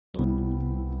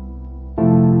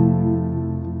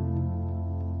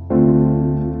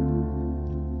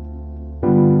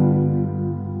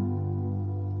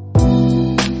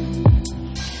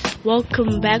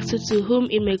Welcome back to Whom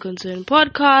It May Concern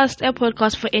podcast, a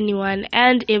podcast for anyone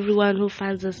and everyone who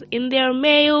finds us in their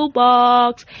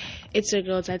mailbox. It's your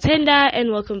girl Tatenda,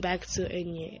 and welcome back to a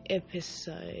new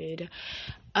episode.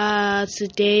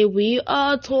 Today we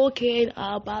are talking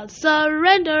about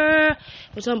surrender.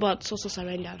 We're talking about total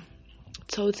surrender,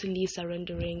 totally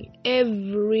surrendering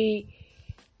every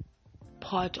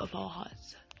part of our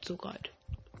hearts to God.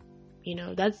 You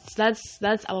know,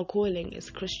 that's our calling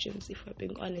as Christians, if we're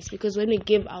being honest. Because when we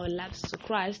give our lives to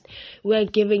Christ, we're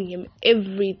giving Him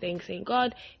everything, saying,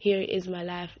 God, here is my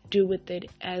life, do with it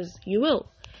as you will.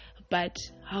 But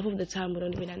half of the time, we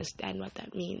don't even understand what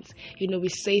that means. You know, we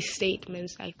say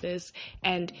statements like this,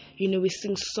 and, you know, we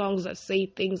sing songs that say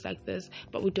things like this,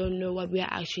 but we don't know what we are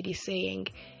actually saying.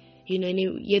 You know, and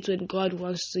yet when God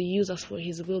wants to use us for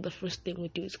His will, the first thing we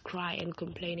do is cry and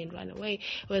complain and run away.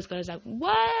 Whereas God is like,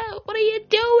 what are you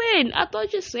doing? I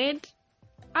thought you said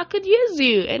I could use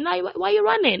you, and now why are you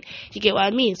running? You get what I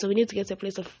mean? So we need to get to a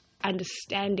place of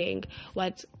understanding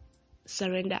what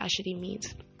surrender actually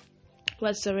means,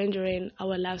 what surrendering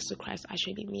our lives to Christ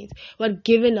actually means, what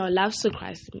giving our lives to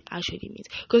Christ actually means.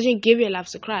 Because when you give your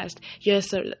lives to Christ,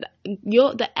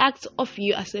 the act of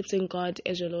you accepting God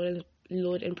as your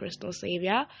Lord and personal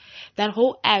Savior, that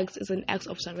whole act is an act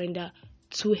of surrender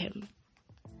to Him.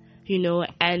 You know,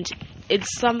 and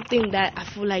it's something that I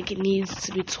feel like it needs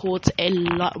to be taught a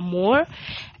lot more,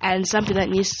 and something that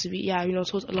needs to be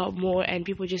taught a lot more, and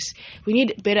we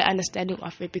need better understanding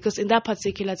of it, because in that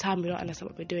particular time we don't understand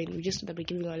what we're doing. We just know that we're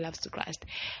giving our lives to Christ,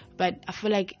 but I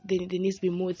feel like there needs to be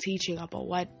more teaching about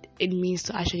what it means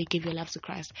to actually give your life to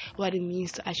Christ, what it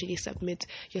means to actually submit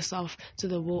yourself to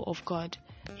the will of God.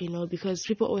 You know, because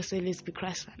people always say, let's be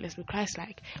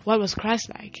Christ-like. What was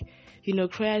Christ-like? You know,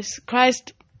 Christ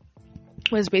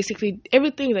was basically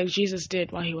everything that Jesus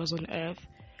did while He was on earth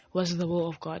was the will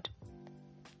of God.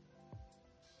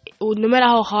 No matter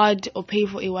how hard or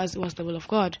painful it was the will of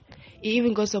God. It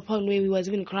even goes to a point where He was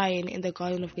even crying in the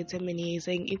Garden of Gethsemane,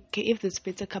 saying, if this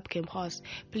bitter cup can pass,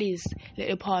 please let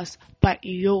it pass, but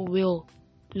your will,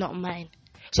 not mine.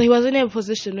 So He was in a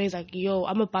position where He's like,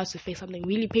 I'm about to face something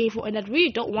really painful, and I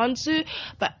really don't want to,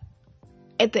 but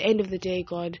at the end of the day,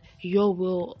 God, your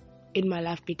will in my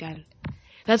life be done.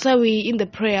 That's why in the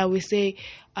prayer, we say,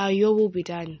 your will be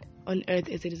done on earth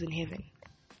as it is in heaven.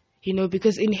 You know,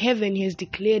 because in heaven, He has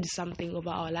declared something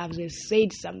over our lives. He has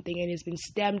said something, and it's been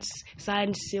stamped,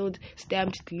 signed, sealed,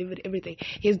 stamped, delivered, everything.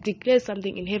 He has declared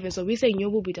something in heaven. So we're saying your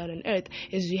will be done on earth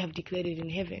as you have declared it in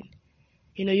heaven.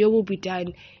 You know, your will be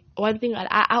done. One thing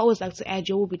I always like to add,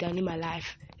 your will be done in my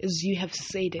life, as you have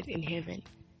said it in heaven.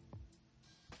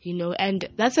 You know, and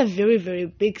that's a very, very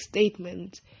big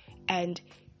statement. And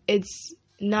it's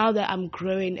now that I'm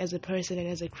growing as a person and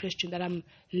as a Christian that I'm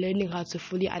learning how to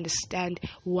fully understand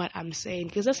what I'm saying.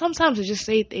 Because sometimes I just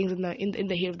say things in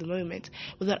the heat of the moment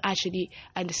without actually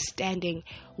understanding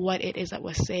what it is that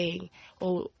we're saying.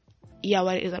 What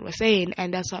it is that we're saying.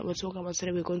 And that's what we're talking about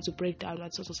today. We're going to break down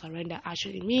what total surrender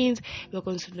actually means. We're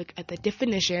going to look at the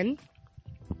definition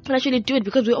and actually do it,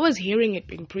 because we're always hearing it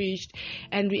being preached,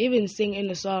 and we even sing in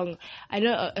the song. I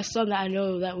know a song that I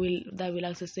know that we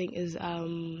like to sing is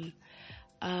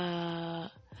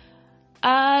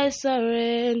I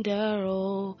surrender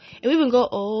all. And we even go,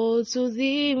 oh, to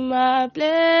Thee, my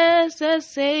blessed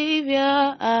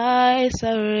Savior, I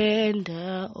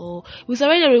surrender all. We're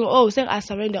surrendering all. We're saying, I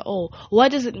surrender all.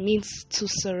 What does it mean to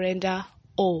surrender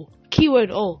all? Keyword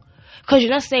all. Because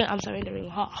you're not saying, I'm surrendering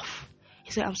half.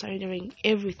 You're saying, I'm surrendering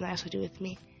everything that has to do with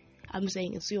me. I'm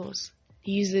saying it's yours.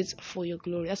 Use it for your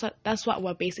glory. That's what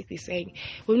we're basically saying.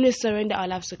 When we surrender our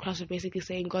lives to Christ, we're basically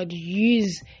saying, God,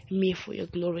 use me for your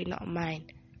glory, not mine.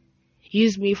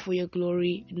 Use me for your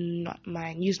glory, not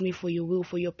mine. Use me for your will,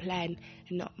 for your plan,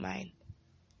 not mine.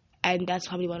 And that's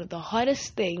probably one of the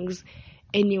hardest things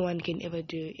anyone can ever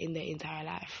do in their entire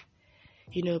life.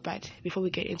 You know, but before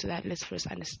we get into that, let's first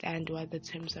understand what the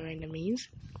term surrender means.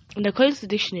 And according to the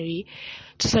dictionary,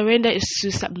 to surrender is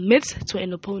to submit to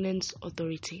an opponent's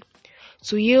authority,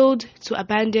 to yield, to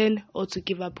abandon, or to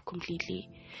give up completely.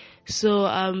 So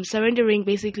surrendering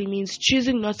basically means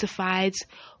choosing not to fight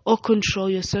or control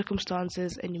your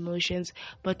circumstances and emotions,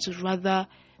 but to rather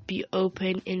be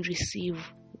open and receive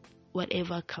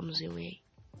whatever comes your way.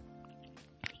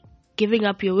 Giving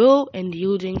up your will and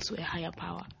yielding to a higher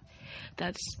power.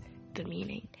 That's the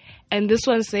meaning. And this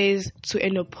one says to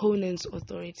an opponent's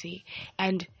authority.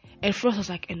 And at first I was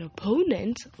like, an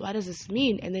opponent? What does this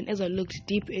mean? And then as I looked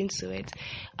deep into it,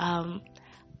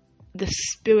 the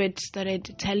Spirit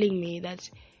started telling me that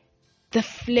the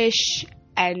flesh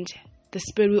and the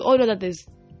Spirit, we all know that there's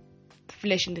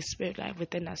flesh and the spirit life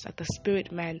within us, like the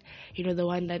spirit man, the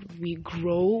one that we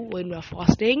grow when we're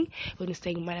fasting, when we're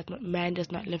saying man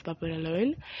does not live by bread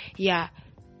alone. Yeah,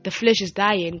 the flesh is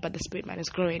dying, but the spirit man is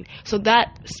growing. So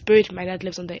that spirit man that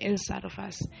lives on the inside of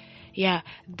us, yeah,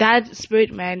 that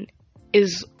spirit man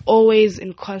is always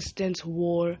in constant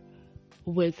war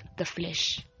with the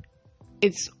flesh.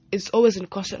 It's always in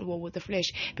constant war with the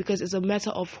flesh, because it's a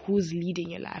matter of who's leading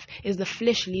your life. Is the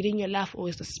flesh leading your life, or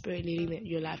is the spirit leading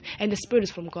your life? And the spirit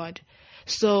is from God.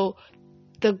 So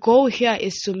the goal here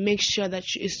is to make sure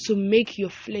to make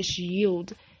your flesh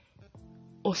yield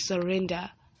or surrender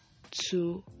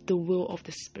to the will of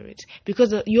the spirit,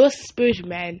 because your spirit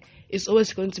man is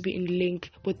always going to be in link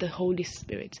with the Holy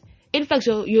Spirit. In fact,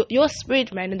 your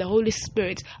spirit man and the Holy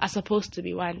Spirit are supposed to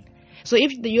be one. So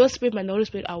if your spirit and the Holy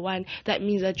Spirit are one, that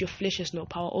means that your flesh has no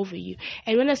power over you.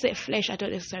 And when I say flesh, I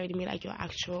don't necessarily mean like your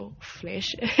actual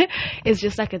flesh. It's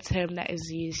just like a term that is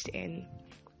used in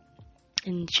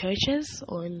churches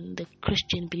or in the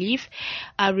Christian belief,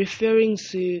 referring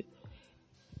to,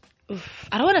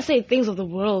 I don't want to say things of the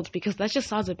world, because that just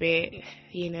sounds a bit,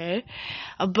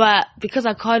 but because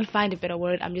I can't find a better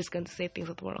word, I'm just going to say things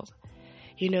of the world.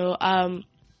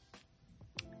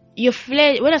 Your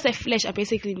flesh, when I say flesh, I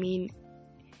basically mean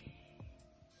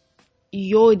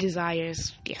your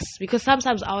desires. Yes, because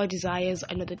sometimes our desires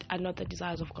are not the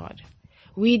desires of God.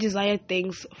 We desire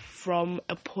things from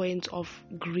a point of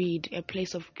greed, a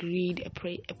place of greed,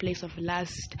 a place of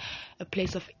lust, a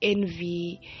place of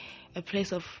envy, a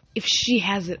place of, if she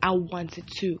has it, I want it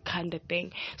too, kind of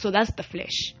thing. So that's the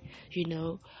flesh,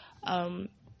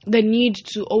 the need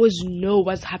to always know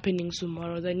what's happening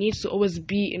tomorrow, the need to always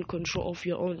be in control of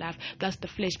your own life. That's the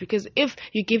flesh. Because if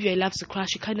you give your life to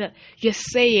Christ, you're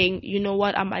saying,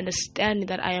 I'm understanding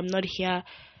that I am not here.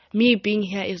 Me being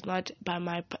here is not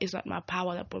my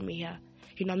power that brought me here.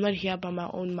 I'm not here by my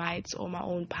own might or my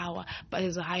own power, but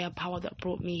it's a higher power that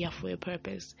brought me here for a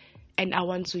purpose, and I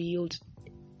want to yield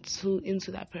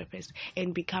into that purpose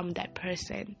and become that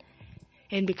person.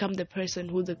 And become the person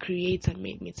who the Creator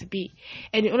made me to be.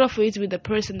 And in order for you to be the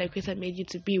person the Creator made you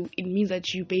to be, it means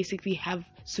that you basically have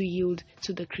to yield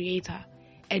to the Creator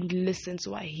and listen to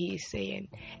what He is saying.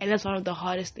 And that's one of the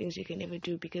hardest things you can ever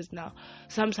do, because now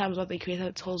sometimes what the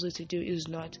Creator tells you to do is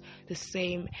not the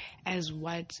same as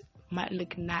what might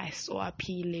look nice or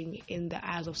appealing in the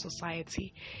eyes of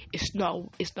society. It's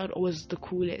not always the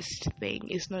coolest thing.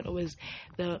 It's not always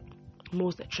the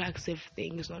most attractive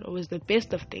thing. It's not always the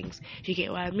best of things. You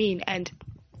get what I mean? And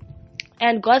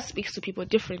God speaks to people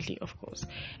differently, of course.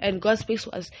 And God speaks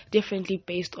to us differently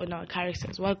based on our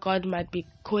characters. What God might be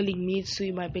calling me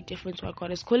to might be different to what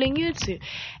God is calling you to.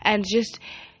 And just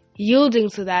yielding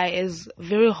to that is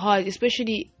very hard,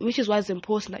 especially, which is why it's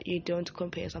important that you don't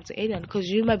compare yourself to anyone, because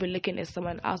you might be looking at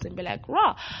someone else and be like,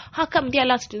 raw, how come they're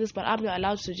allowed to do this but I'm not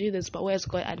allowed to do this? But whereas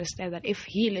God understands that if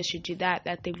He lets you do that,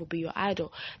 that thing will be your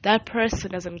idol. That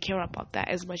person doesn't care about that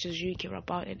as much as you care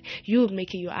about it. You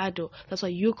make it your idol. That's why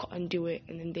you can't do it,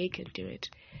 and then they can do it,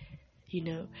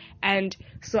 And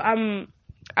so I'm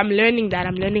learning that.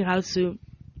 I'm learning how to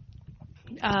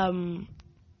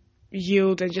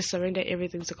yield and just surrender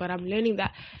everything to God. I'm learning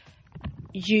that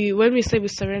when we say we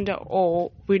surrender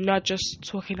all, we're not just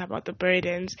talking about the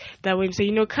burdens. That when we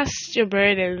say, cast your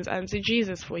burdens unto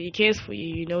Jesus, for He cares for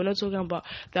you. We're not talking about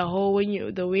the whole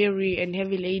the weary and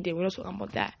heavy laden. We're not talking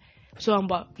about that. We're talking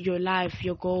about your life,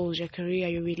 your goals, your career,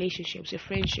 your relationships, your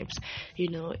friendships,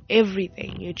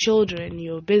 everything, your children,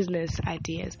 your business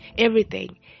ideas,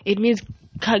 everything. It means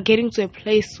getting to a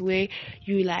place where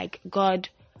you like, God,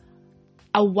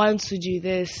 I want to do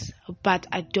this, but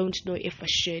I don't know if I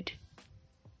should.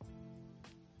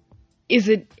 I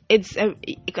don't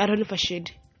know if I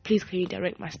should. Please can you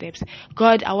direct my steps?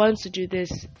 God, I want to do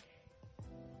this,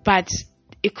 but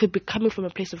it could be coming from a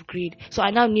place of greed. So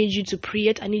I now need you to pray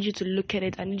it. I need you to look at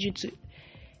it. I need you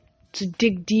to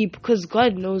dig deep, because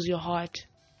God knows your heart.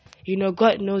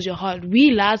 God knows your heart.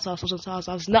 We lie to ourselves and tell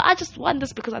ourselves, no, I just want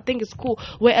this because I think it's cool.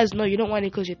 Whereas, no, you don't want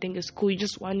it because you think it's cool. You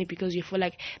just want it because you feel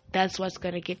like that's what's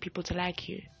going to get people to like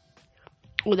you.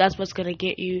 Or that's what's going to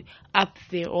get you up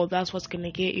there. Or that's what's going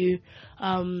to get you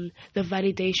the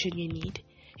validation you need.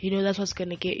 That's what's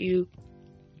going to get you,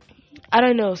 I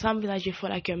don't know, something that you feel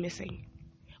like you're missing.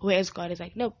 Whereas God is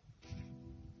like, nope.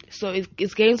 So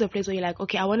it's getting to a place where you're like,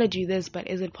 okay, I want to do this, but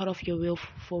is it part of your will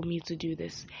for me to do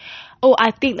this? Oh,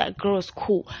 I think that girl is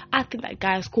cool. I think that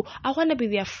guy is cool. I want to be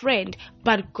their friend.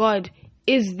 But God,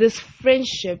 is this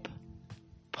friendship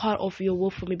part of your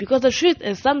will for me. Because the truth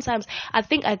is, sometimes I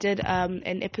think I did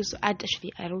an episode. I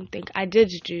don't think I did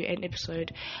do an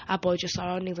episode about your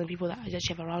surroundings and people that you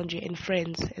have around you and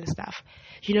friends and stuff.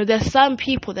 There's some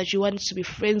people that you want to be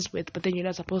friends with, but then you're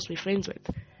not supposed to be friends with.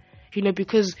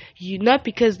 Because not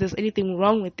because there's anything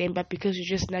wrong with them, but because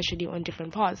you're just naturally on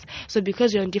different paths. So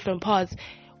because you're on different paths,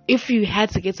 if you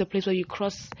had to get to a place where you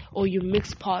cross or you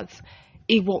mix paths,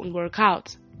 it won't work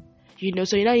out.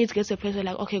 So you now need to get to a place where,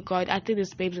 like, okay, God, I think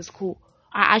this babe is cool.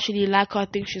 I actually like her. I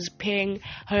think she's paying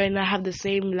her and I have the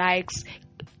same likes.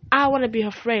 I want to be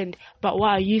her friend, but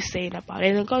what are you saying about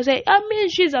it? And God say,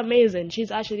 she's amazing.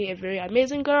 She's actually a very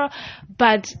amazing girl,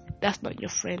 but that's not your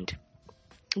friend.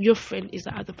 Your friend is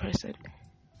the other person.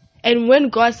 And when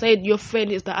God said your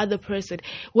friend is the other person,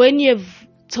 when you've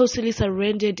totally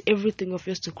surrendered everything of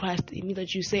yours to Christ, it means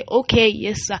that you say, okay,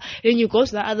 yes sir, then you go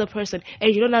to the other person,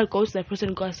 and you don't now go to the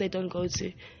person God said don't go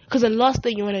to. Because the last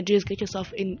thing you want to do is get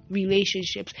yourself in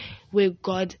relationships where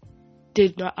God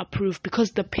did not approve,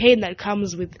 because the pain that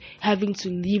comes with having to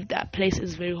leave that place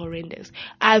is very horrendous.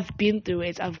 I've been through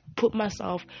it. I've put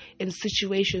myself in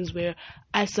situations where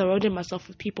I surrounded myself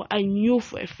with people I knew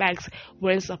for a fact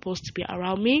weren't supposed to be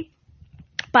around me,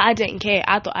 but I didn't care.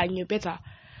 I thought I knew better.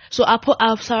 So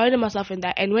I've surrounded myself in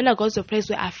that, and when I got to a place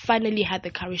where I finally had the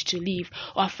courage to leave,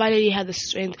 or I finally had the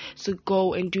strength to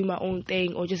go and do my own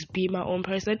thing, or just be my own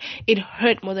person, it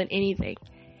hurt more than anything.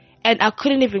 And I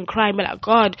couldn't even cry and be like,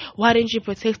 God, why didn't you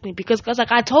protect me? Because God's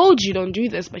like, I told you don't do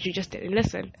this, but you just didn't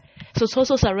listen. So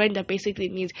total surrender basically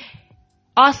means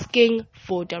asking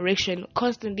for direction,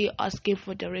 constantly asking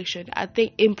for direction. I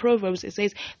think in Proverbs it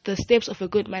says, the steps of a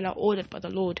good man are ordered by the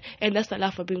Lord. And that's the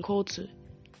life we're being called to.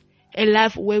 A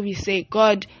life where we say,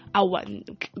 God,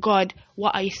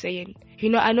 what are you saying?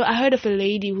 I heard of a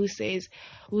lady who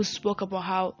spoke about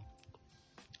how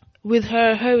with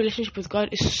her relationship with God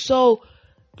is so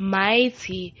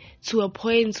mighty to a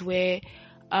point where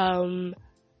God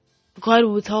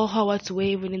will tell her what to wear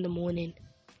even in the morning.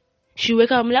 She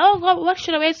wake up, I'm like, oh God, what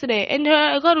should I wear today? And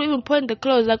God will even point the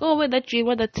clothes, like, oh, wear that jean,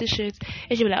 wear that t-shirt.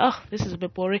 And she'll be like, oh, this is a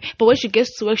bit boring. But when she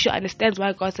gets to work, she understands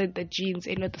why God said the jeans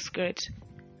and not the skirt.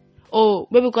 Or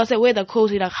maybe God said wear the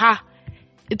coat, you're like,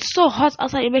 it's so hot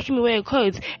outside, you're making me wear a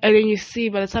coat. And then you see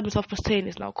by the time it's 10:30,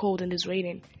 it's now cold and it's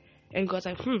raining. And God's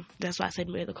like, that's why I said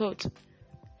wear the coat.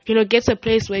 Get to a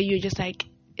place where you're just like,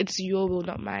 it's your will,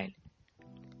 not mine.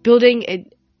 Getting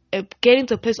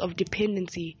to a place of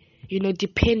dependency,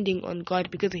 depending on God,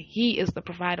 because He is the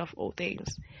provider of all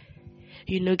things.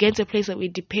 Get to a place where we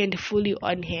depend fully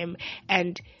on Him,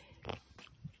 and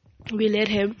we let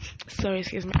Him, I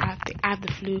have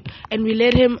the flu, and we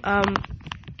let Him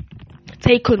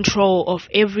take control of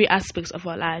every aspect of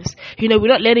our lives. We're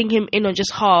not letting Him in on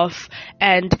just half,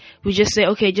 and we just say,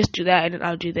 okay, just do that and then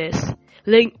I'll do this.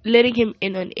 Letting Him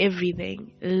in on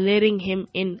everything, letting Him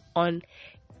in on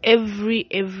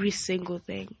every single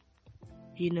thing,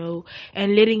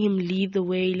 and letting Him lead the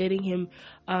way, letting Him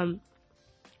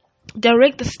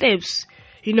direct the steps.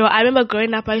 I remember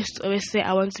growing up, I used to always say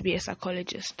I want to be a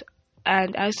psychologist.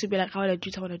 And I used to be like, I want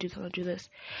to do this.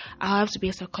 I have to be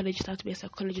a psychologist,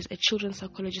 a children's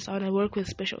psychologist. I want to work with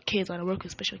special kids,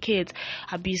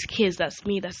 abuse kids, that's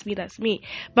me.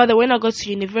 But then when I got to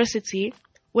university,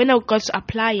 when I got to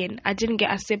applying, I didn't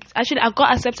get accepted. Actually, I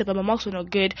got accepted, but my marks were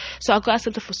not good. So I got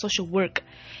accepted for social work.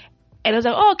 And I was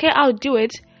like, oh, okay, I'll do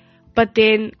it. But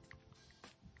then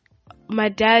my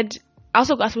dad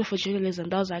also got accepted for journalism.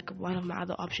 That was like one of my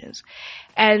other options.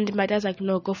 And my dad's like,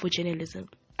 no, go for journalism.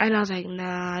 And I was like,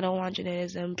 nah, I don't want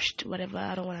journalism, whatever,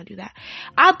 I don't want to do that.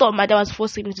 I thought my dad was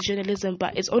forcing me to journalism,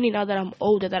 but it's only now that I'm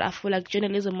older that I feel like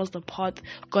journalism was the path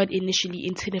God initially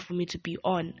intended for me to be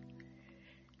on.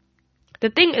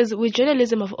 The thing is, with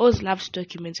journalism, I've always loved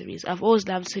documentaries. I've always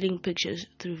loved seeing pictures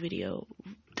through video.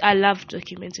 I love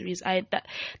documentaries.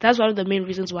 That's one of the main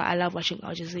reasons why I love watching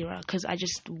Al Jazeera, because I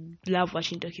just love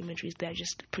watching documentaries. They're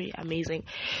just pretty amazing.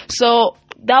 So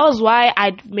that was why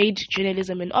I made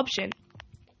journalism an option.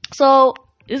 So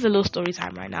this is a little story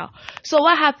time right now. So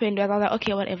what happened was I was like,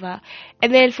 okay, whatever.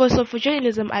 And then for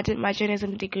journalism, I did my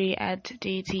journalism degree at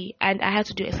DAT, and I had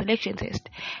to do a selection test.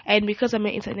 And because I'm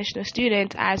an international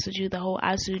student, I had to get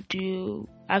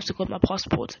my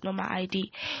passport, not my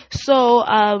ID. So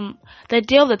the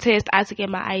day of the test, I had to get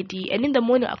my ID. And in the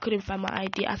morning, I couldn't find my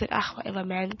ID. I said, whatever,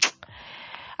 man.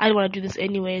 I don't want to do this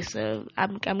anyway, so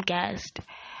I'm gassed.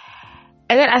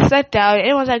 And then I sat down, and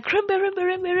everyone was like,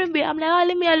 Rimby. I'm like,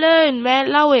 leave me alone, man,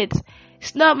 allow it.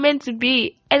 It's not meant to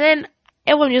be. And then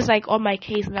everyone was like on my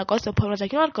case, and I got to the point where I was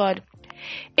like, you know what, God?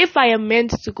 If I am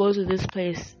meant to go to this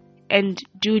place and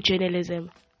do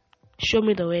journalism, show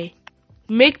me the way.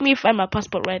 Make me find my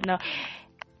passport right now.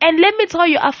 And let me tell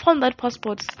you, I found that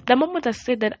passport. The moment I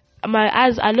said that,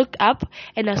 I looked up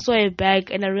and I saw a bag,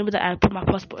 and I remember that I put my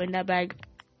passport in that bag.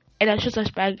 And I chose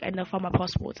that bag and I found my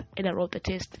passport and I wrote the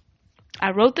test.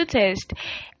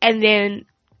 And then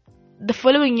the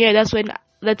following year, that's when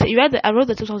I wrote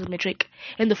the 2000 metric,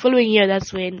 and the following year,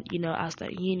 that's when I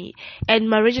started uni. And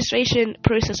my registration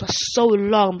process was so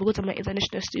long because I'm an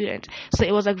international student, so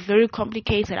it was like very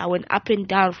complicated. I went up and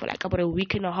down for like about a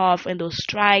week and a half, and those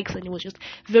strikes, and it was just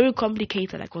very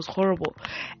complicated. Like, it was horrible.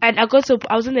 And I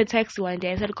was in the taxi one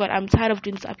day. I said, God, I'm tired of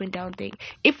doing this up and down thing.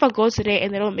 If I go today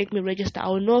and they don't make me register, I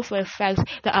will know for a fact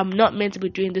that I'm not meant to be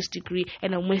doing this degree,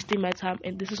 and I'm wasting my time,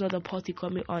 and this is not the party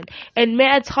coming on. And may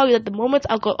I tell you that the moment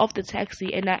I got off the taxi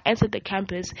and I entered the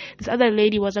campus, this other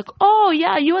lady was like, oh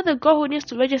yeah, you are the girl who needs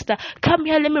to register. Come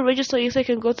here, let me register you so you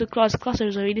can go to class. Class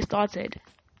has already started.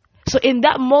 So in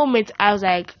that moment, I was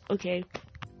like, okay,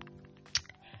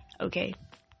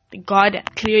 God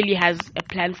clearly has a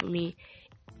plan for me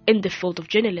in the field of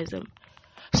journalism.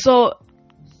 So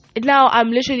now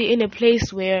I'm literally in a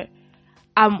place where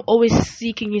I'm always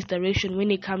seeking his direction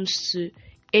when it comes to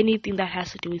anything that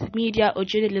has to do with media or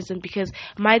journalism, because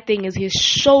my thing is, he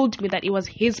showed me that it was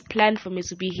his plan for me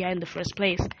to be here in the first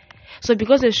place. So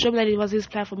because he showed me that it was his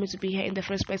plan for me to be here in the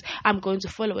first place, I'm going to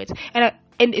follow it. And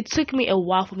it took me a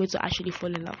while for me to actually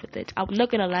fall in love with it. I'm not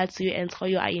going to lie to you and tell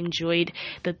you I enjoyed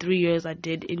the 3 years I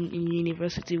did in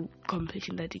university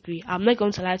completing that degree. I'm not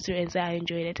going to lie to you and say I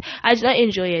enjoyed it. I did not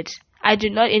enjoy it.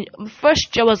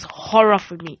 First year was horror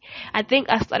for me. I think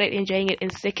I started enjoying it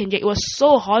in second year. It was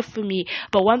so hard for me,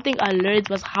 but one thing I learned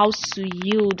was how to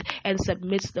yield and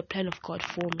submit to the plan of God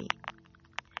for me.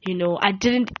 I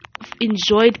didn't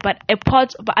enjoy it, but I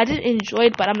didn't enjoy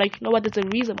it, but I'm like, you know what? There's a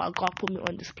reason why God put me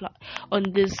on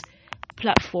this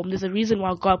platform. There's a reason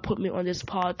why God put me on this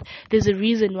path. There's a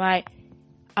reason why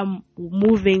I'm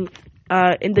moving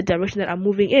in the direction that I'm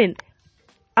moving in.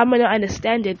 I might not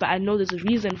understand it, but I know there's a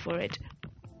reason for it.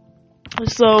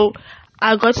 So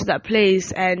I got to that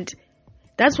place, and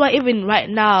that's why even right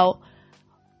now,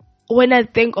 when I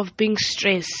think of being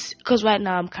stressed, because right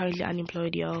now I'm currently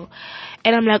unemployed,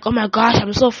 and I'm like, oh my gosh,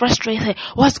 I'm so frustrated.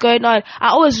 What's going on? I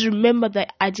always remember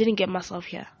that I didn't get myself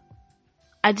here.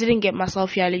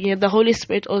 The Holy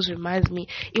Spirit always reminds me,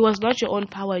 it was not your own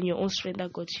power and your own strength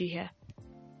that got you here.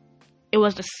 It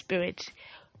was the Spirit.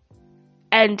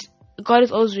 And God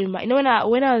is always reminding.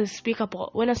 When I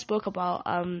spoke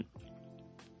about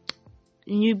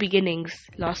new beginnings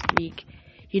last week,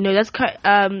 that's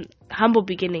humble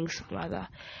beginnings rather.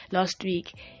 Last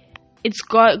week, it's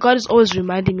God. God is always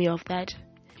reminding me of that.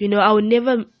 I will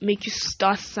never make you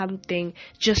start something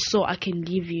just so I can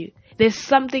leave you. There's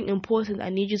something important I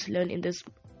need you to learn in this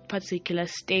particular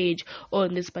stage or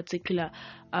in this particular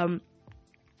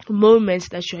moments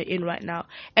that you're in right now.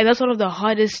 And that's one of the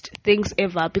hardest things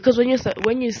ever, because when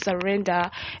you surrender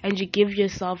and you give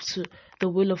yourself to the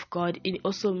will of God, it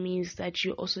also means that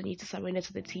you also need to surrender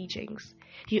to the teachings.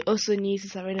 You also need to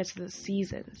surrender to the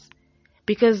seasons,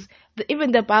 because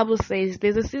even the Bible says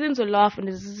there's a season to laugh and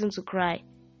there's a season to cry.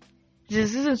 There's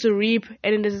a season to reap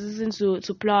and then there's a season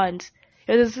to plant.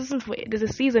 There's a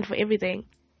season for everything.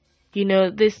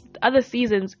 There's other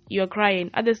seasons you're crying,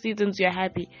 other seasons you're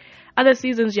happy. Other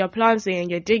seasons you're planting and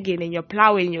you're digging and you're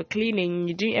plowing and you're cleaning and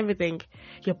you're doing everything.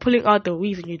 You're pulling out the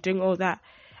weeds and you're doing all that.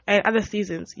 And other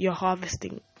seasons you're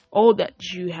harvesting all that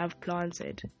you have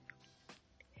planted.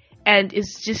 And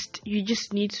you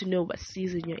just need to know what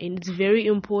season you're in. It's very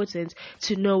important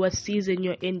to know what season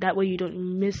you're in. That way you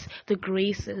don't miss the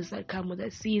graces that come with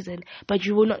that season. But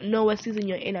you will not know what season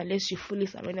you're in unless you fully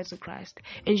surrender to Christ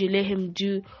and you let Him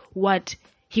do what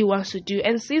He wants to do.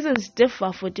 And seasons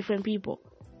differ for different people.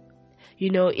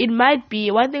 It might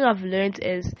be, one thing I've learned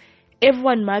is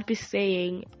everyone might be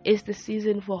saying it's the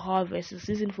season for harvest,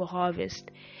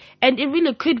 and it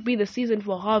really could be the season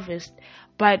for harvest,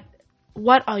 but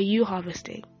what are you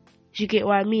harvesting? Do you get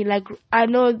what I mean? Like, I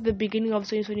know at the beginning of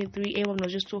 2023, everyone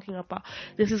was just talking about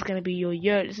this is going to be your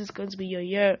year,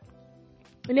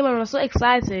 and everyone was so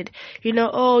excited,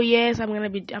 oh yes, I'm gonna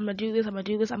do this, I'm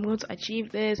going to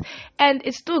achieve this, and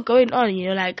it's still going on,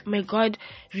 like, may God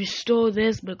restore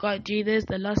this, may God do this,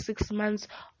 the last 6 months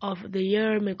of the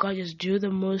year, may God just do the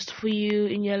most for you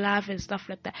in your life and stuff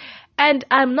like that. And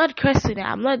I'm not cursing it,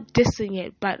 I'm not dissing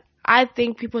it, but I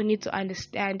think people need to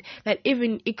understand that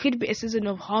even it could be a season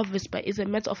of harvest, but it's a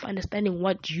matter of understanding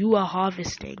what you are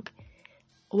harvesting.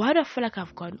 Why do I feel like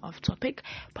I've gone off topic?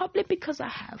 Probably because I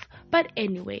have. But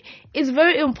anyway, it's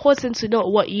very important to know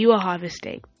what you are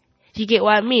harvesting. You get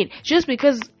what I mean? Just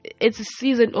because it's a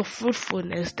season of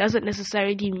fruitfulness doesn't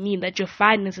necessarily mean that your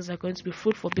finances are going to be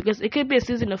fruitful, because it could be a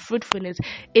season of fruitfulness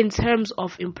in terms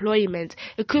of employment.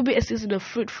 It could be a season of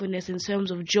fruitfulness in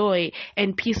terms of joy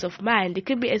and peace of mind. It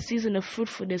could be a season of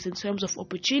fruitfulness in terms of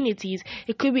opportunities.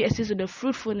 It could be a season of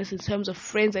fruitfulness in terms of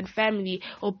friends and family,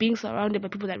 or being surrounded by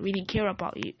people that really care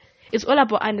about you. It's all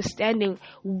about understanding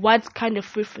what kind of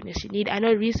fruitfulness you need. I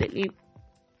know recently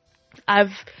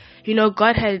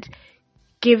God had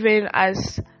given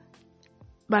us,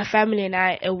 my family and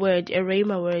I, a word, a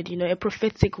rhema word, a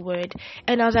prophetic word.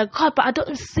 And I was like, God, but I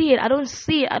don't see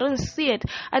it.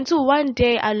 Until one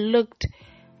day I looked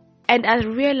and I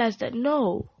realized that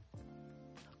no,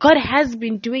 God has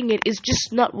been doing it. It's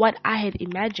just not what I had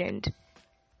imagined.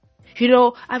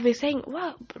 I've been saying,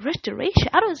 well, restoration.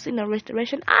 I don't see no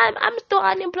restoration. I'm still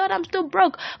unemployed. I'm still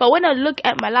broke. But when I look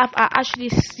at my life, I actually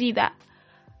see that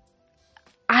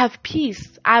I have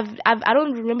peace. I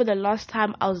don't remember the last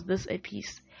time I was this at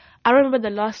peace. I don't remember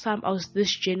the last time I was this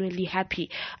genuinely happy.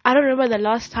 I don't remember the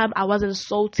last time I wasn't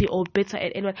salty or bitter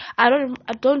at anyone. I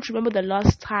don't remember the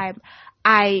last time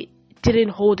I didn't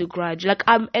hold a grudge. Like,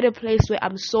 I'm at a place where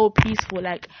I'm so peaceful.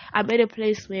 Like, I'm at a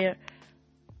place where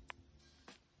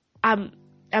I'm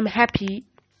happy.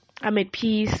 I'm at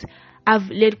peace. I've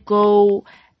let go,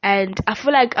 and I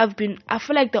feel like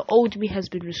the old me has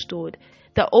been restored.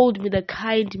 The old me, the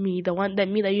kind me, the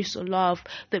me that used to love,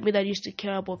 the me that used to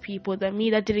care about people, the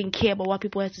me that didn't care about what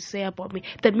people had to say about me,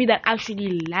 the me that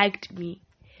actually liked me.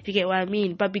 You get what I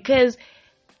mean? But because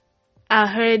I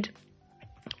heard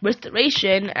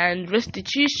restoration and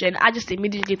restitution, I just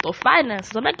immediately thought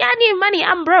finances. I'm like, I need money,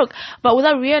 I'm broke. But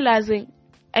without realizing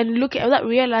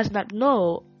that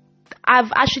no,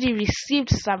 I've actually received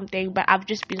something, but I've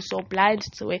just been so blind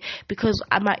to it because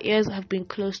my ears have been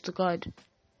closed to God.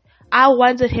 I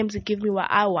wanted him to give me what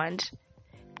I want,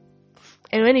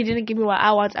 and when he didn't give me what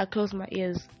I want, I closed my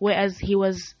ears. Whereas he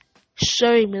was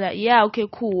showing me that, yeah, okay,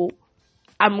 cool,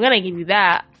 I'm gonna give you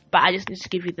that, but I just need to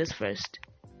give you this first.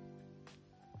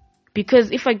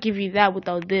 Because if I give you that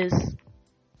without this,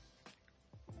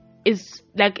 it's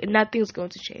like nothing's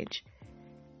going to change.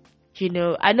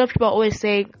 I know people are always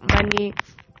saying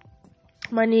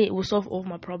money will solve all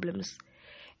my problems,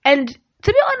 and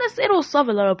to be honest, it will solve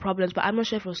a lot of problems, but I'm not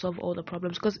sure if it will solve all the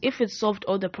problems. Because if it solved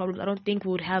all the problems, I don't think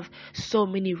we would have so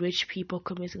many rich people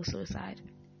committing suicide.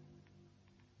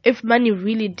 If money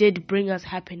really did bring us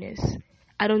happiness,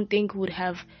 I don't think we would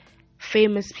have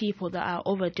famous people that are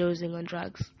overdosing on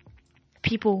drugs.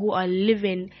 People who are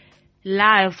living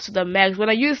life to the max. When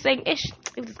I use saying, if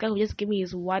this guy would just give me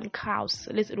his one cow,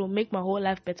 it will make my whole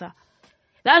life better.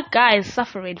 That guy is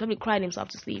suffering, probably crying himself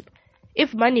to sleep.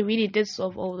 If money really did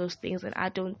solve all those things, then I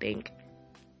don't think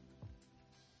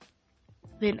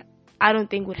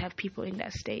we'd have people in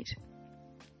that state.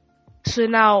 So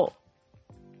now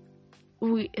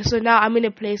I'm in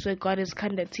a place where God is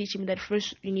kind of teaching me that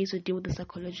first you need to deal with the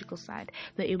psychological side,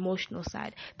 the emotional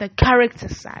side, the character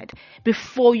side,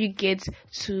 before you get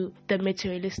to the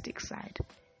materialistic side.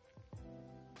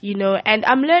 And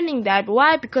I'm learning that.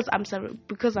 Why? Because I'm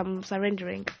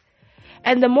surrendering.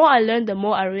 And the more I learn, the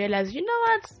more I realize, you know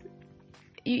what?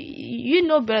 You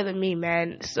know better than me,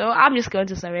 man. So I'm just going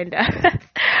to surrender.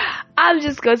 I'm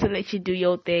just going to let you do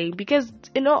your thing. Because,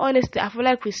 in all honesty, I feel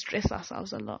like we stress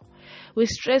ourselves a lot.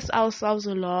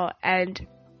 And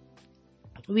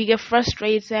we get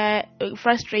frustrated,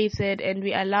 and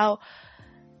we allow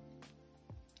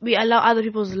other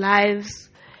people's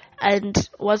lives and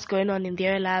what's going on in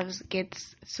their lives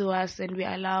gets to us, and we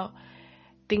allow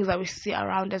things that we see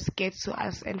around us get to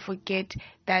us, and forget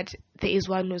that there is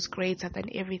one who's greater than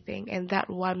everything, and that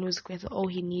one who's greater, all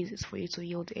he needs is for you to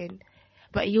yield in.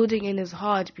 But yielding in is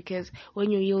hard, because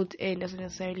when you yield in, doesn't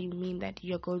necessarily mean that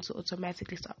you're going to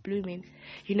automatically start blooming.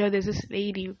 There's this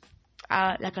lady,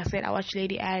 like I said, I watched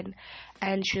Lady Anne,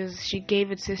 and she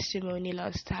gave a testimony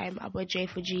last time about Joy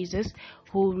for Jesus,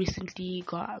 who recently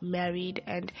got married.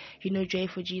 And Joy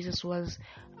for Jesus was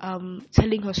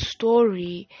telling her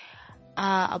story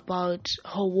about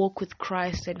her walk with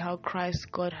Christ and how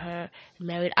Christ got her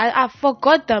married. I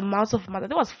forgot the amount of months. I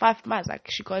think it was 5 months. Like,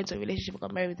 she got into a relationship and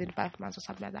got married within 5 months or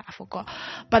something like that. I forgot.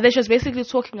 But then she was basically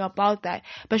talking about that.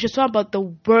 But she was talking about the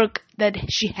work that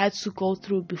she had to go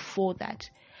through before that.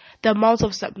 The amount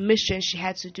of submission she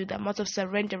had to do, the amount of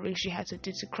surrendering she had to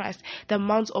do to Christ, the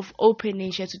amount of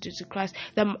opening she had to do to Christ.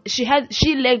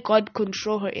 She let God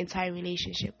control her entire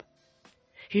relationship.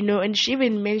 And she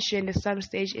even mentioned at some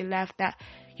stage in life that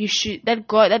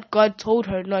God told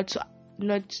her not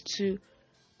to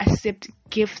accept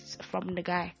gifts from the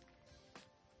guy,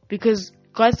 because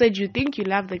God said, you think you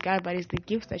love the guy, but it's the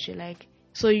gifts that you like.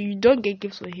 So you don't get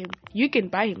gifts for him. You can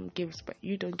buy him gifts, but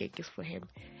you don't get gifts for him.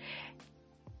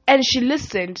 And she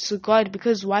listened to God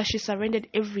because why? She surrendered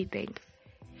everything.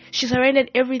 She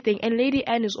surrendered everything. And Lady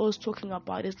Anne is always talking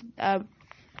about it.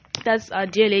 That's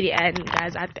dear Lady Anne,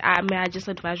 guys. I just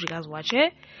advise you guys watch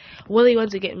it. Whether you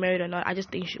want to get married or not, I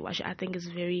just think you should watch it. I think it's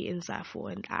very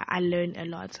insightful, and I learned a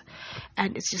lot,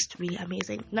 and it's just really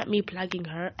amazing. Not me plugging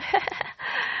her.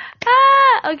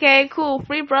 Okay, cool,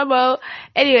 free promo.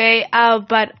 Anyway,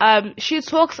 but she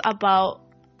talks about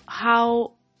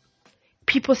how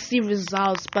people see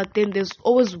results, but then there's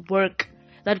always work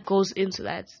that goes into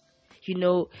that,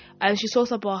 and she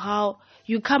talks about how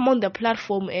you come on the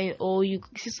platform or you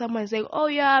see someone saying, oh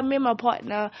yeah, me and my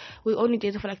partner, we only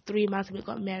dated for like 3 months and we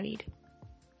got married.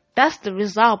 That's the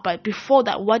result. But before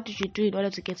that, what did you do in order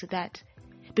to get to that?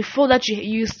 Before that,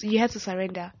 you had to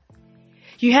surrender.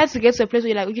 You had to get to a place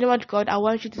where you're like, you know what, God, I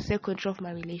want you to take control of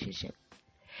my relationship.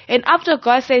 And after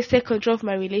God says take control of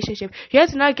my relationship, you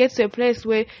have to now get to a place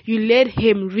where you let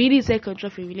him really take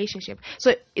control of your relationship.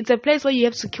 So it's a place where you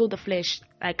have to kill the flesh,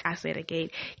 like I said again.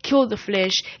 Kill the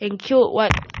flesh and kill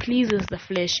what pleases the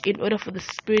flesh in order for the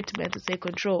spirit man to take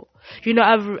control.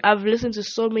 I've listened to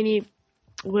so many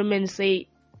women say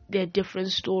their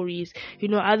different stories.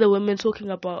 Other women talking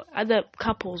about, other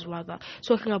couples rather,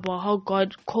 talking about how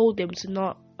God called them to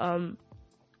not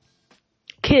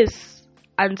kiss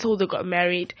until they got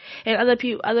married, and other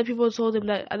people told them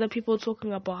that other people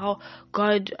talking about how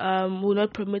God will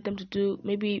not permit them to do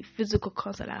maybe physical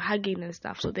contact like hugging and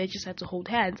stuff, so they just had to hold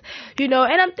hands, and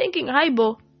I'm thinking, hi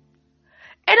bo,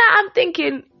 and I'm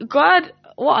thinking, God,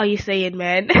 what are you saying,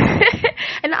 man?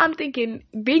 And I'm thinking,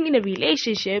 being in a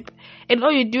relationship and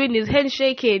all you're doing is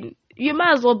handshaking, you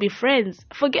might as well be friends.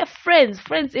 Forget friends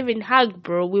even hug,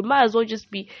 bro. We might as well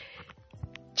just be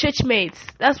church mates.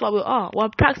 That's what we are. We're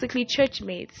practically church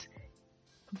mates.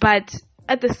 But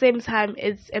at the same time,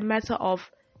 it's a matter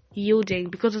of yielding,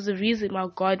 because there's a reason why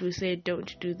God will say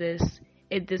don't do this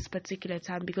at this particular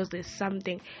time, because there's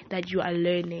something that you are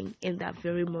learning in that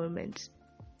very moment,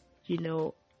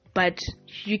 but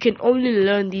you can only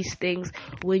learn these things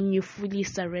when you fully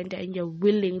surrender and you're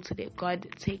willing to let God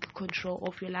take control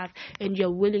of your life, and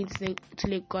you're willing to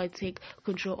let God take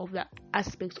control of the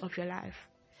aspects of your life.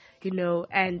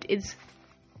 And it's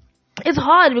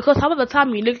hard because half of the time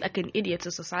you look like an idiot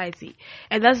to society,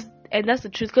 and that's the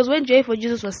truth. Because when J for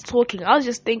Jesus was talking, I was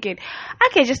just thinking, I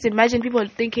can just imagine people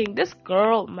thinking, this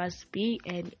girl must be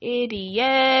an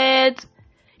idiot,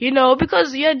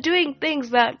 because you're doing things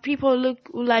that people look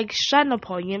like shun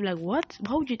upon you. I'm like, what?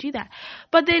 Why would you do that?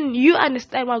 But then you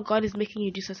understand why God is making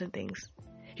you do certain things.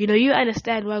 You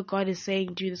understand why God is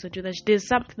saying do this or do that. There's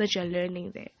something that you're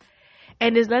learning there.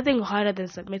 And there's nothing harder than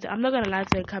submitting. I'm not going to lie to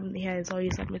you and come here and tell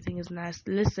you submitting is nice.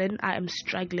 Listen, I am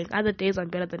struggling. Other days I'm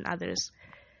better than others.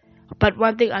 But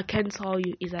one thing I can tell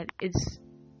you is that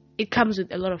it comes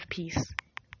with a lot of peace.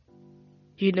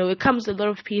 It comes with a lot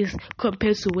of peace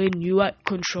compared to when you are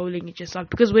controlling it yourself.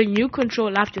 Because when you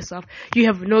control life yourself, you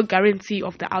have no guarantee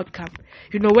of the outcome.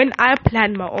 When I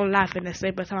plan my own life and I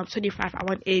say by the time I'm 25, I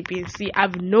want A, B, and C, I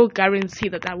have no guarantee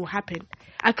that will happen.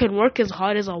 I can work as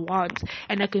hard as I want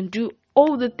and I can do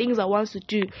all the things I want to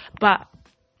do, but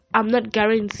I'm not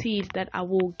guaranteed that I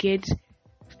will get to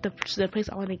the place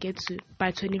I want to get to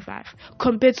by 25,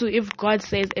 compared to if God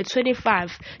says at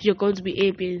 25 you're going to be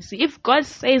A, B, and C. If God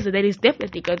says that, then it's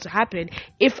definitely going to happen.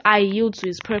 If I yield to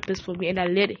his purpose for me and I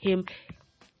let him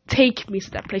take me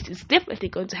to that place, it's definitely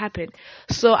going to happen.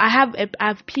 So I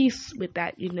have peace with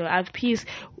that. I have peace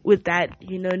with that,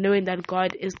 knowing that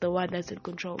God is the one that's in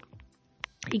control.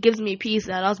 He gives me peace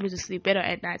that allows me to sleep better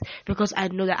at night, because I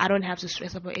know that I don't have to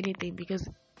stress about anything, because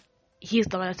he's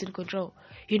the one that's in control.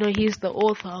 He's the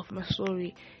author of my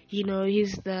story. He's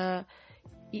the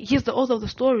author of the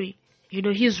story.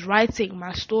 He's writing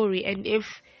my story, and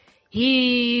if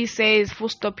he says full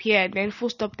stop here and then full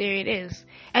stop there, it is.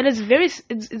 And it's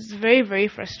very, very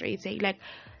frustrating.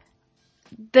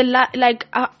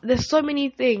 There's so many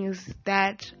things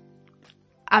that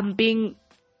I'm being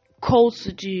called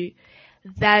to do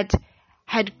that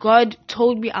had God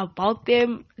told me about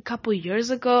them a couple years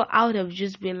ago, I would have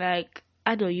just been like,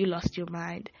 I know you lost your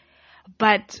mind.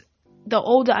 But the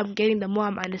older I'm getting, the more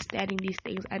I'm understanding these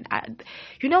things. And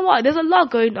you know what? There's a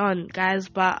lot going on, guys.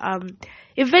 But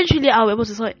eventually I'll be able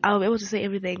to say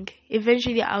everything.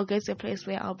 Eventually I'll get to a place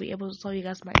where I'll be able to tell you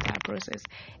guys my entire process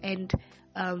and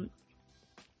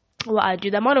what I do,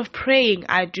 the amount of praying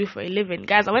I do for a living.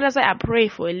 Guys, when I say I pray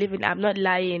for a living, I'm not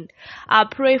lying. I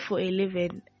pray for a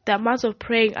living. The amount of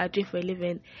praying I do for a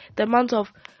living, the amount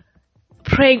of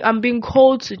praying I'm being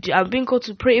called to do, I'm being called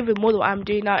to pray even more than what I'm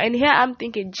doing now. And here I'm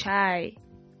thinking, chai,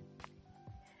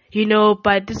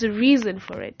 but there's a reason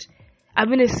for it.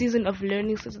 I'm in a season of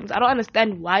learning systems. I don't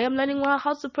understand why I'm learning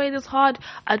how to pray this hard.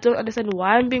 I don't understand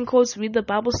why I'm being called to read the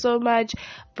Bible so much,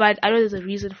 but I know there's a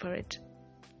reason for it.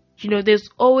 There's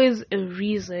always a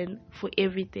reason for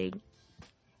everything.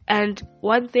 And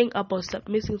one thing about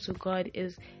submitting to God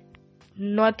is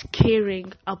not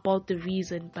caring about the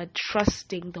reason, but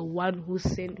trusting the one who's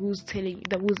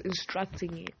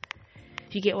instructing you.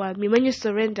 You get what I mean? When you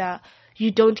surrender,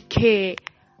 you don't care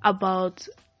about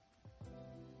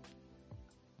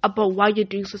why you're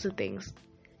doing certain things.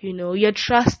 You're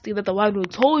trusting that the one who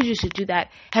told you to do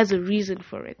that has a reason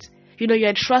for it.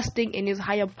 You're trusting in his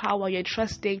higher power. You're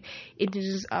trusting in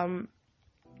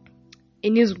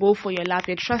his will for your life.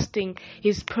 You're trusting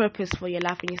his purpose for your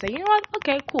life. And you're saying, you know what?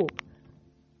 Okay, cool.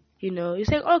 You're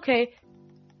saying, okay,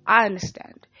 I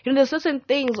understand. There's certain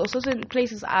things or certain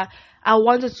places I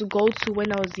wanted to go to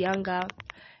when I was younger.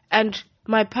 And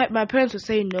my parents would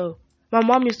say no. My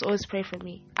mom used to always pray for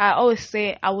me. I always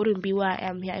say I wouldn't be where I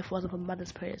am here if it wasn't for my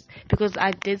mother's prayers, because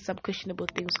I did some questionable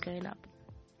things growing up.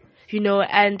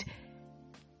 And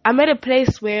I'm at a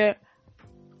place where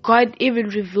God even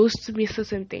reveals to me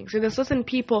certain things. There's certain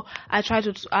people I'll try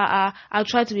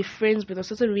to be friends with, or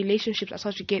certain relationships I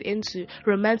start to get into,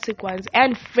 romantic ones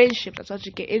and friendships I start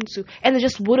to get into, and they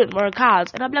just wouldn't work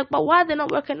out. And I'm like, but why are they not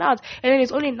working out? And then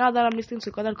it's only now that I'm listening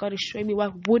to God that God is showing me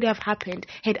what would have happened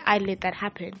had I let that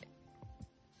happen.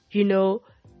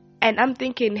 And I'm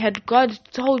thinking, had God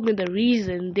told me the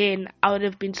reason, then I would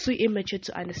have been too immature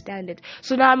to understand it.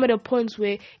 So now I'm at a point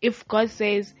where if God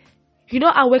says,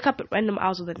 I wake up at random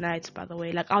hours of the night, by the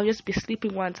way. Like, I'll just be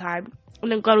sleeping one time,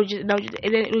 and then God will and then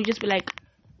it will just be like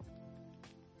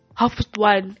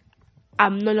 1:30,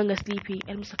 I'm no longer sleepy,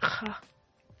 and I'm just like,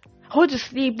 I want to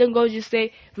sleep. Then God will just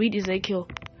say, read Ezekiel.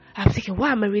 I'm thinking,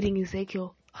 why am I reading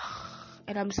Ezekiel?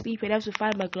 And I'm sleeping. I have to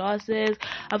find my glasses.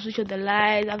 I have to switch on the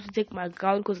lights. I have to take my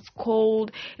gown because it's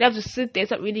cold. And I have to sit there and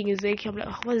start reading Ezekiel. I'm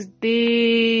like, what is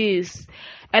this?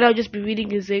 And I'll just be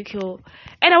reading Ezekiel.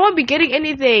 And I won't be getting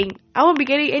anything.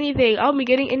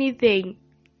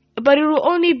 But it will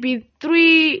only be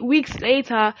 3 weeks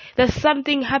later that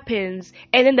something happens.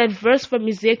 And then that verse from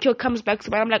Ezekiel comes back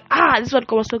to me. I'm like, this is what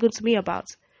God was talking to me about.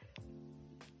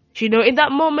 In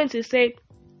that moment, you say,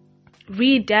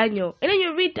 read Daniel. And then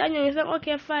you read Daniel and you're like,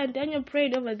 okay, fine. Daniel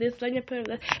prayed over this, Daniel prayed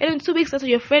over that. And then 2 weeks later,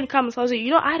 your friend comes and tells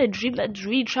you, I had a dream that's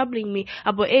really troubling me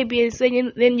about A, B, and C.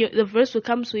 And then the verse will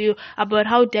come to you about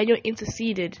how Daniel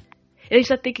interceded. And you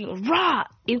start thinking,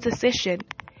 intercession.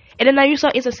 And then now you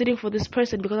start interceding for this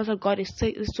person because that's what God is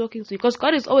talking to you. Because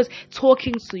God is always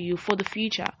talking to you for the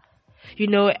future.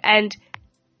 And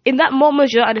in that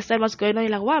moment, you don't understand what's going on.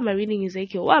 You're like, why am I reading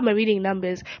Ezekiel? Why am I reading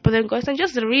Numbers? But then God says,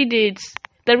 just read it.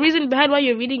 The reason behind why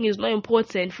you're reading is not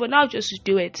important. For now, just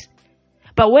do it.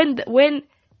 But when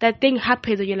that thing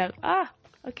happens, and you're like,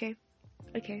 okay.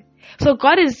 So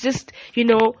God is just,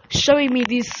 showing me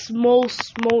these small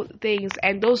things,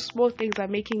 and those small things are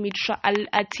making me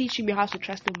are teaching me how to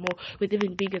trust Him more with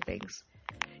even bigger things.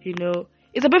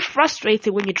 It's a bit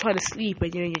frustrating when you're trying to sleep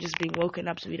and you're just being woken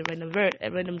up to read a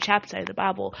random chapter in the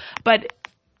Bible, but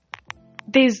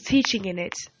there's teaching in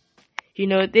it.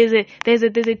 There's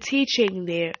a teaching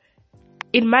there.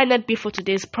 It might not be for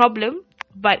today's problem,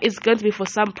 but it's going to be for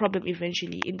some problem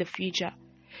eventually in the future.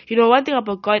 One thing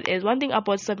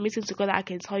about submitting to God that I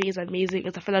can tell you is amazing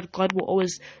is the fact that God will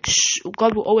always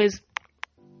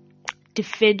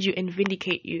defend you and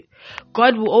vindicate you.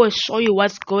 God will always show you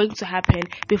what's going to happen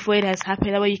before it has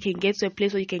happened. That way you can get to a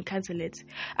place where you can cancel it.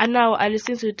 And now I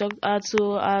listened to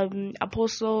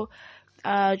Apostle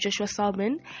Joshua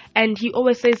Salmon, and he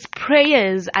always says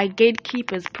prayers are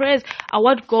gatekeepers. Prayers are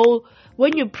what go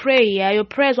when you pray. Your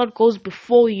prayer is what goes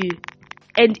before you,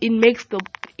 and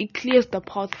it clears the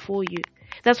path for you.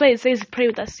 That's why it says pray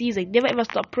without ceasing. Never ever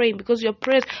stop praying, because your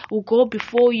prayers will go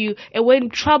before you, and when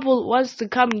trouble wants to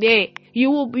come there,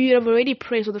 you have already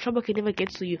prayed, so the trouble can never get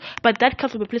to you. But that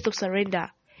comes from a place of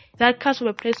surrender. That comes from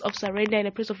a place of surrender and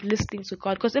a place of listening to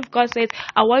God. Because if God says,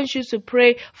 I want you to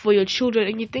pray for your children,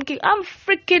 and you're thinking, I'm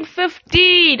freaking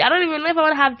 15. I don't even know if I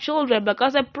want to have children. But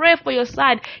God said, pray for your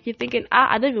son. You're thinking,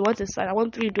 I don't even want a son. I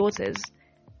want 3 daughters.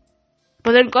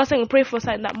 But then God said, pray for a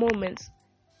son in that moment.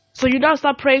 So you now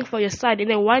start praying for your son, and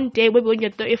then one day, maybe when you're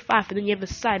 35, and then you have a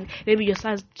son, maybe your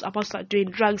son's about to start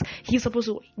doing drugs,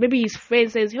 maybe his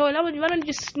friend says, why don't you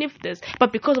just sniff this?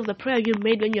 But because of the prayer you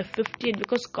made when you're 15,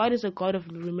 because God is a God of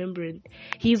remembering.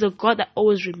 He's a God that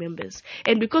always remembers.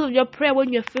 And because of your prayer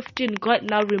when you're 15, God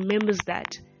now remembers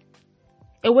that.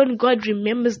 And when God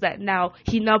remembers that now,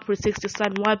 He now protects the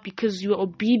son. Why? Because you were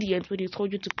obedient when He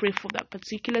told you to pray for that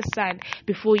particular son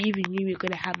before you even knew you were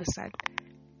going to have a son.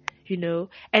 And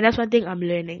that's one thing I'm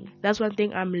learning.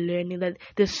 That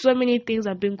there's so many things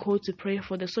I'm being called to pray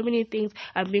for. There's so many things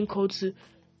I'm being called to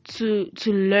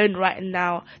learn right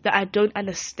now that I don't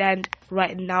understand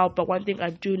right now, but one thing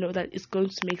I do know that it's going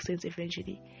to make sense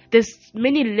eventually. There's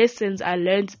many lessons I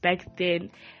learned back then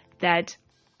that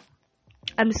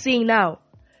I'm seeing now.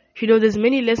 There's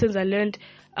many lessons I learned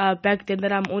back then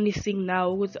that I'm only seeing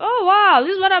now. With, oh wow,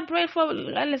 this is what I prayed for.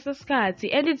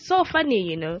 And it's so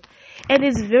funny, and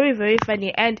it's very, very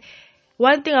funny. And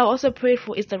one thing I also prayed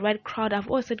for is the right crowd. I've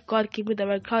always said, God, give me the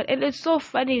right crowd. And it's so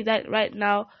funny that right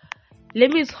now, let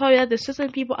me tell you that there's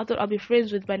certain people I thought I'll be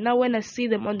friends with, but now when I see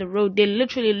them on the road, they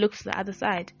literally look to the other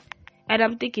side. And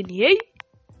I'm thinking, yay.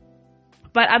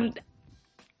 But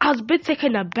I was a bit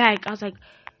taken aback. I was like,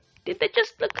 did they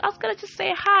just look? I was gonna just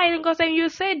say hi. And God said, you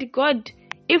said, God,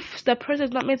 if the person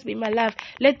is not meant to be in my life,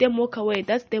 let them walk away.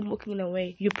 That's them walking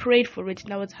away. You prayed for it,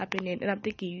 now it's happening. And I'm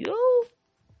thinking, yo.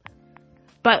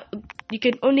 But you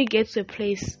can only get to a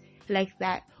place like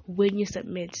that when you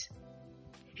submit.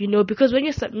 Because when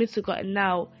you submit to God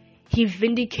now, He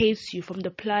vindicates you from the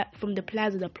plans and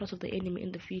the plots of the enemy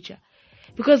in the future.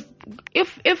 Because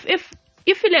if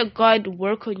you let God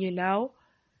work on you now,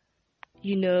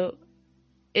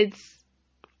 it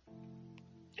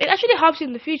actually helps you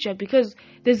in the future, because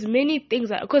there's many things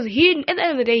because He, at the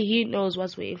end of the day, He knows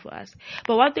what's waiting for us.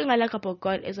 But one thing I like about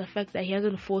God is the fact that He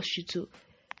hasn't forced you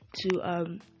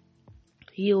to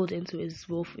yield into His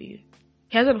will for you.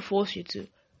 He hasn't forced you to.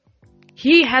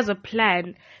 He has a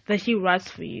plan that He writes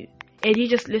for you, and He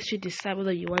just lets you decide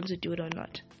whether you want to do it or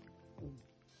not.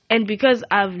 And because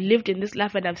I've lived in this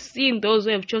life and I've seen those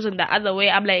who have chosen the other way,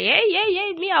 I'm like,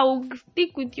 yeah, me, I will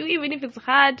stick with you even if it's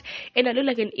hard and I look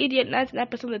like an idiot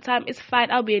 99% of the time. It's fine,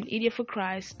 I'll be an idiot for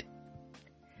Christ.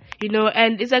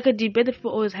 And it's like a debate that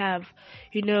people always have,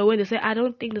 when they say, I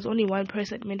don't think there's only one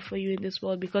person meant for you in this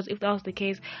world, because if that was the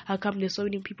case, how come there's so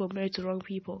many people married to wrong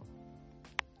people?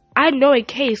 I know a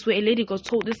case where a lady got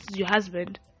told, this is your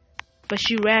husband, but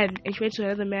she ran and she went to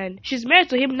another man. She's married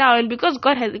to him now, and because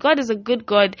God is a good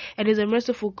God and is a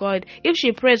merciful God, if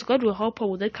she prays, God will help her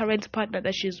with the current partner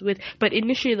that she's with. But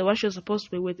initially, the one she was supposed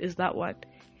to be with is that one.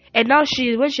 And now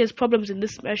when she has problems in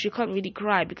this marriage, she can't really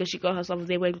cry because she got herself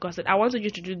there when God said, I wanted you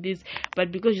to do this,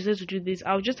 but because you said to do this,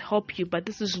 I'll just help you, but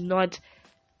this is not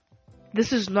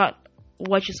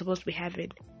what you're supposed to be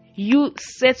having. You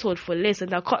settled for less,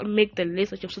 and I can't make the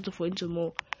less that you've settled for into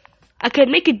more. I can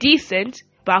make it decent,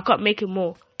 but I can't make it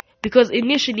more, because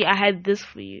initially I had this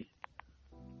for you.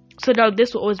 So now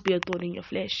this will always be a thorn in your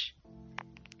flesh,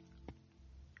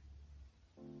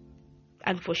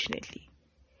 unfortunately.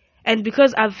 And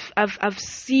because I've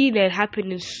seen it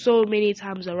happening so many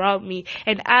times around me,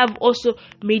 and I've also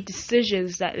made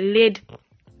decisions that led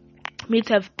me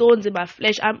to have thorns in my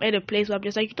flesh, I'm at a place where I'm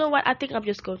just like, you know what, I think I'm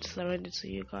just going to surrender to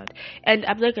you, God. And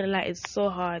I'm not gonna lie, it's so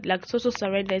hard. Like, total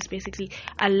surrender is basically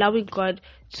allowing God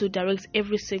to direct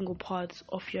every single part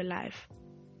of your life.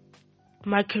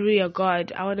 My career,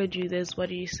 God, I want to do this, what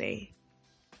do you say?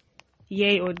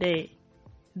 Yay or nay?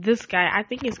 This guy, I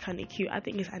think he's kind of cute, I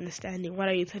think he's understanding. What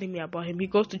are you telling me about him? He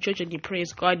goes to church and he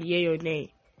prays, God, yay or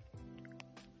nay?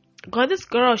 God, this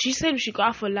girl, she said we should go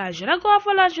out for lunch. Should I go out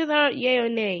for lunch with her? Yay or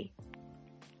nay?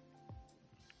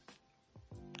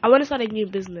 I want to start a new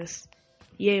business.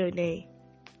 Yay or nay?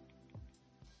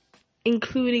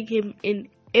 Including him in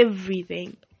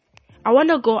everything. I want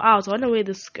to go out. I want to wear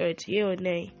the skirt. Yay or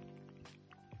nay?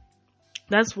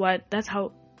 That's what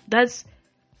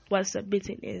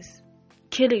submitting is.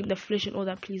 Killing the flesh and all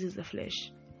that pleases the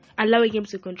flesh. Allowing him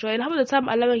to control. And half of the time,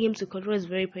 allowing him to control is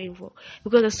very painful,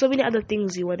 because there's so many other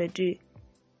things you want to do.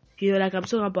 Like I'm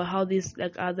talking about how these,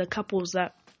 like, the couples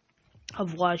that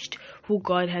I've watched who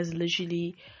God has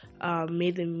literally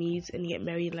made them meet and get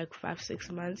married in like 5-6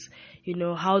 months.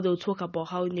 How they'll talk about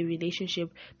how in the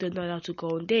relationship they're not allowed to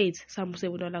go on dates. Some say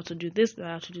we're not allowed to do this, not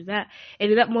allowed to do that.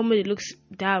 And in that moment it looks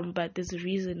dumb, but there's a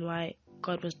reason why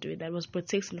God was doing that. It was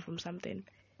protecting from something.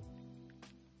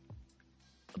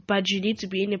 But you need to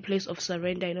be in a place of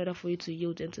surrender in order for you to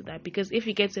yield into that. Because if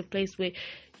you get to a place where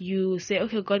you say,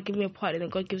 okay, God, give me a partner,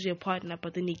 and God gives you a partner,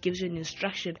 but then He gives you an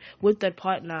instruction with that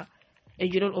partner,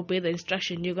 and you don't obey the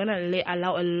instruction, you're gonna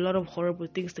allow a lot of horrible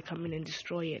things to come in and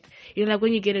destroy it. Like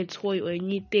when you get a toy or a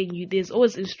new thing, there's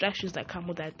always instructions that come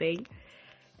with that thing.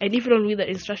 And if you don't read that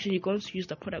instruction, you're going to use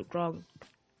the product wrong.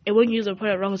 And when you use the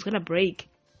product wrong, it's gonna break.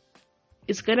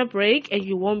 It's gonna break, and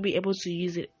you won't be able to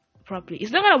use it properly.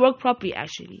 It's not gonna work properly,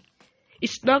 actually.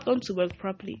 It's not going to work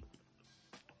properly.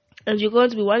 And you're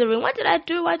going to be wondering, what did I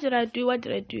do?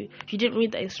 You didn't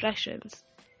read the instructions.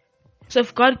 So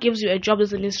if God gives you a job,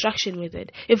 there's an instruction with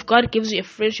it. If God gives you a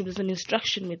friendship, there's an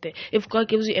instruction with it. If God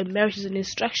gives you a marriage, there's an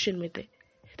instruction with it.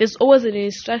 There's always an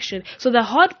instruction. So the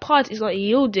hard part is not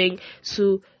yielding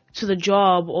to the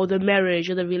job or the marriage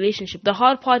or the relationship. The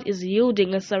hard part is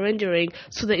yielding and surrendering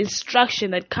to the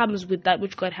instruction that comes with that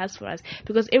which God has for us.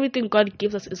 Because everything God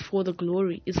gives us is for the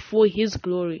glory, is for His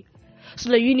glory. So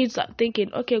that you need to start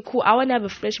thinking, okay, cool, I want to have a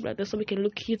friendship like this so we can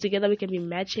look cute together, we can be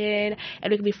matching, and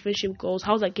we can be friendship goals.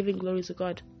 How's that giving glory to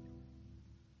God?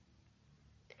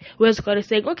 Whereas God is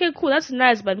saying, okay, cool, that's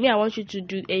nice, but me, I want you to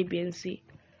do A, B, and C.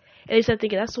 And you start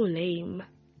thinking, that's so lame.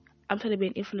 I'm trying to be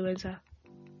an influencer.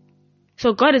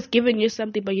 So God has given you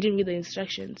something, but you didn't read the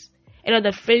instructions. And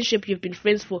the friendship, you've been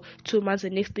friends for 2 months,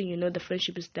 and next thing you know, the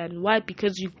friendship is done. Why?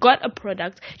 Because you got a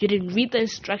product, you didn't read the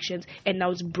instructions, and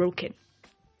now it's broken.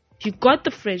 You got the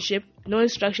friendship, no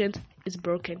instructions, it's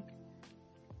broken.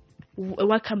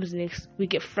 What comes next? We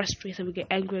get frustrated, we get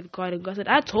angry at God, and God said,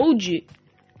 I told you.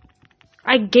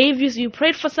 I gave you, so you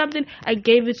prayed for something, I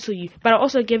gave it to you. But I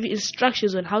also gave you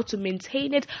instructions on how to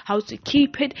maintain it, how to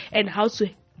keep it, and how to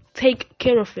take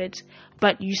care of it.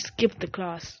 But you skipped the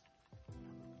class.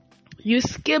 You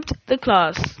skipped the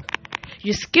class.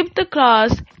 You skip the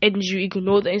class and you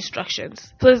ignore the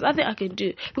instructions. So there's nothing I can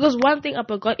do. Because one thing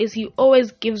about God is He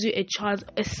always gives you a chance,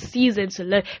 a season to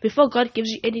learn. Before God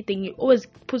gives you anything, He always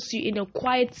puts you in a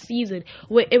quiet season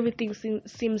where everything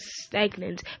seems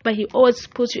stagnant. But He always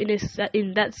puts you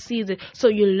in that season so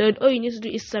you learn. All you need to do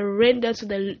is surrender to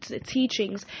the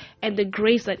teachings and the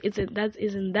grace that is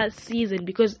in that season.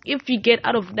 Because if you get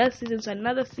out of that season to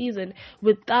another season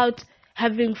without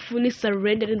having fully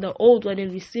surrendered in the old one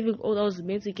and receiving all that was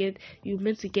meant to get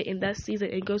in that season,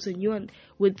 and go to a new one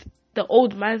with the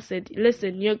old mindset,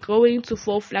 listen, you're going to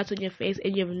fall flat on your face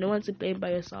and you have no one to blame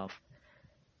but yourself.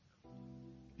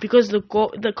 Because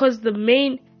the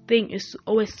main thing is to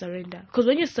always surrender. Because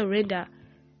when you surrender,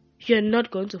 you're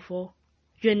not going to fall.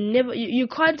 You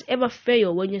can't ever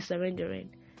fail when you're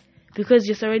surrendering, because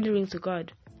you're surrendering to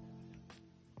God.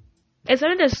 And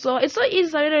it's so easy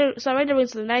surrendering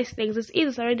to the nice things. It's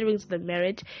easy surrendering to the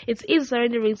marriage. It's easy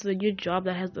surrendering to the new job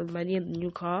that has the money and the new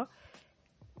car.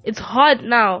 It's hard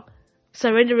now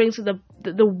surrendering to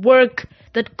the work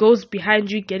that goes behind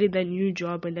you getting that new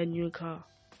job and that new car.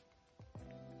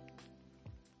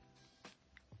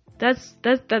 That's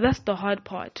the hard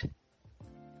part.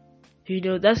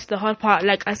 That's the hard part.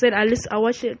 Like I said, I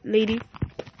watched a lady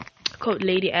called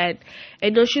Lady Anne,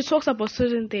 and she talks about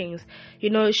certain things.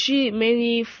 She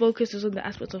mainly focuses on the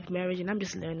aspects of marriage, and I'm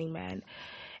just learning, man.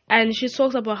 And she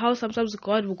talks about how sometimes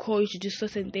God will call you to do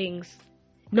certain things,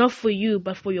 not for you,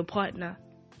 but for your partner.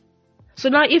 So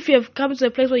now if you have come to a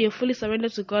place where you're fully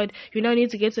surrendered to God, you now need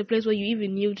to get to a place where you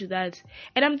even yield to that.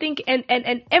 And I'm thinking,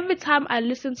 and every time I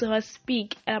listen to her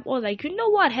speak, and I'm all like, you know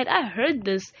what, had I heard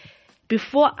this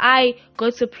before I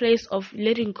got to a place of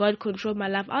letting God control my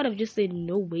life, I would have just said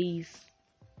no ways.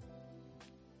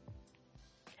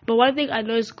 But one thing I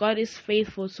know is God is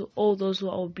faithful to all those who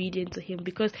are obedient to Him,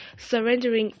 because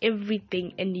surrendering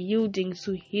everything and yielding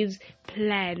to His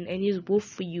plan and His will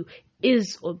for you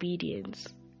is obedience.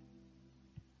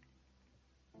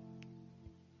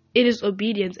 It is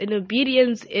obedience, and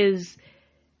obedience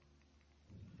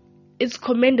it's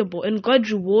commendable, and God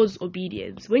rewards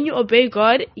obedience. When you obey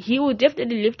God, He will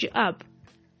definitely lift you up.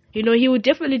 He will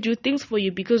definitely do things for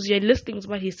you because you're listening to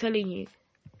what He's telling you.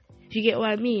 You get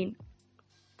what I mean?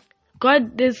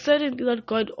 There's certain things that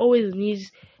God always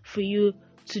needs for you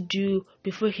to do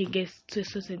before He gets to a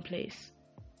certain place.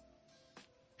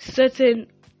 There's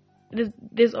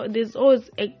always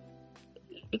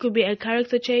it could be a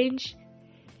character change.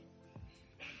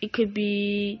 It could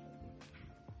be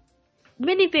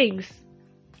many things,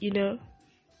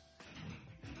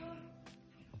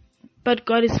 But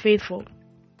God is faithful.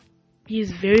 He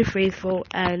is very faithful,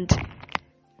 and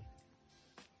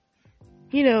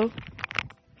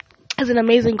is an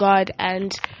amazing God,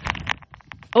 and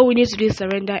all we need to do is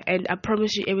surrender, and I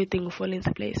promise you everything will fall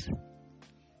into place.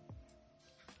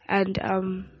 And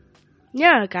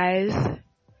guys,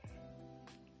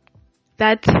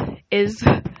 that is,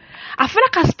 I feel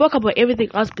like I spoke about everything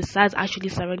else besides actually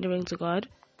surrendering to God.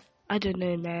 I don't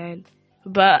know, man,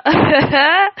 but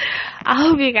I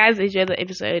hope you guys enjoyed the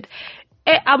episode.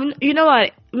 You know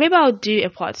what? Maybe I'll do a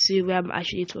part 2 where I'm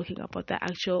actually talking about the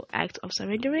actual act of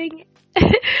surrendering,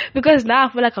 because now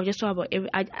I feel like I'm just talking about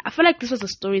I feel like this was a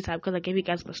story time because I gave you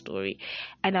guys my story,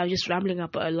 and I was just rambling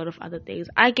about a lot of other things.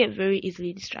 I get very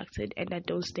easily distracted, and I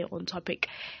don't stay on topic.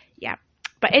 Yeah.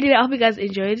 But anyway, I hope you guys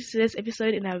enjoyed this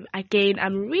episode, and I'm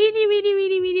really, really,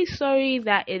 really, really sorry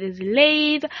that it is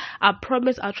late. I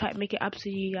promise I'll try to make it up to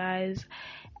you guys,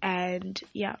 and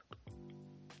yeah.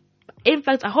 In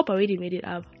fact, I hope I already made it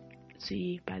up to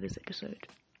you by this episode.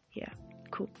 Yeah,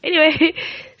 cool. Anyway,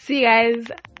 see you guys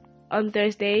on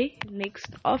Thursday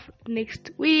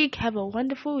next week. Have a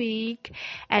wonderful week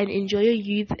and enjoy your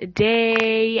youth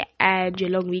day and your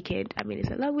long weekend. I mean, it's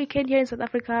a long weekend here in South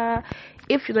Africa.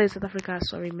 If you're not in South Africa,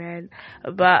 sorry man,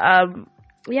 but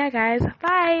yeah guys,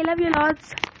 bye, love you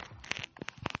lots.